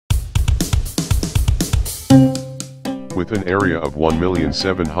With an area of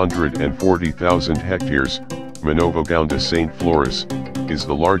 1,740,000 hectares, Manovo Gounda St. Floris is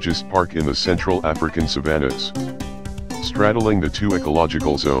the largest park in the Central African savannas. Straddling the two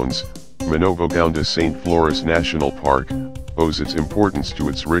ecological zones, Manovo Gounda St. Floris National Park owes its importance to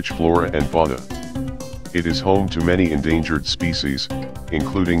its rich flora and fauna. It is home to many endangered species,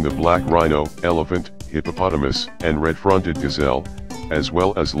 including the black rhino, elephant, hippopotamus, and red-fronted gazelle, as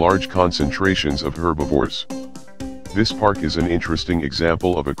well as large concentrations of herbivores. This park is an interesting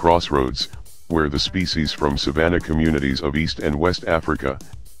example of a crossroads, where the species from savanna communities of East and West Africa,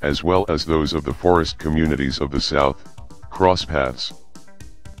 as well as those of the forest communities of the South, cross paths.